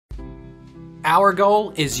Our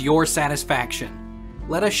goal is your satisfaction.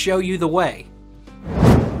 Let us show you the way.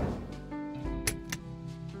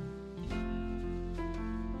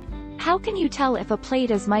 How can you tell if a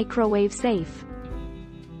plate is microwave safe?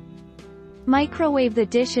 Microwave the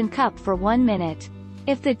dish and cup for 1 minute.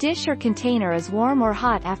 If the dish or container is warm or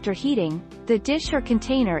hot after heating, the dish or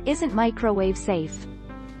container isn't microwave safe.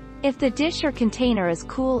 If the dish or container is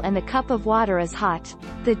cool and the cup of water is hot,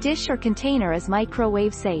 the dish or container is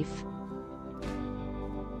microwave safe.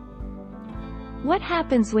 What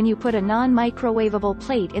happens when you put a non-microwavable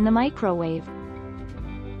plate in the microwave?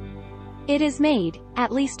 It is made,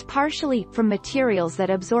 at least partially, from materials that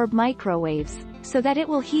absorb microwaves, so that it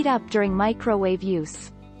will heat up during microwave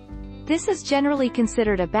use. This is generally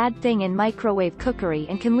considered a bad thing in microwave cookery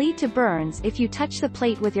and can lead to burns if you touch the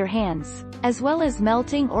plate with your hands, as well as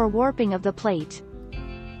melting or warping of the plate.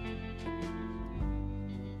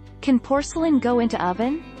 Can porcelain go into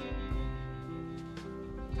oven?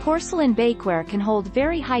 Porcelain bakeware can hold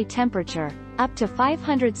very high temperature, up to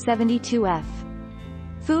 572 F.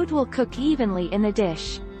 Food will cook evenly in the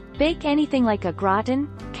dish. Bake anything like a gratin,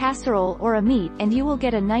 casserole or a meat and you will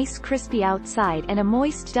get a nice crispy outside and a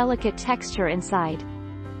moist delicate texture inside.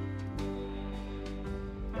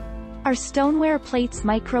 Are stoneware plates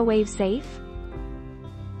microwave safe?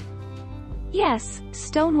 Yes,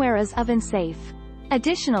 stoneware is oven safe.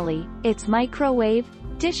 Additionally, it's microwave,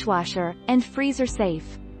 dishwasher, and freezer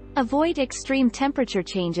safe. Avoid extreme temperature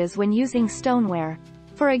changes when using stoneware.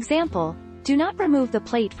 For example, do not remove the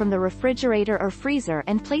plate from the refrigerator or freezer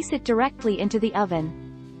and place it directly into the oven.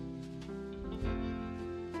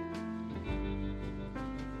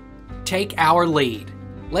 Take our lead.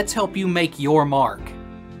 Let's help you make your mark.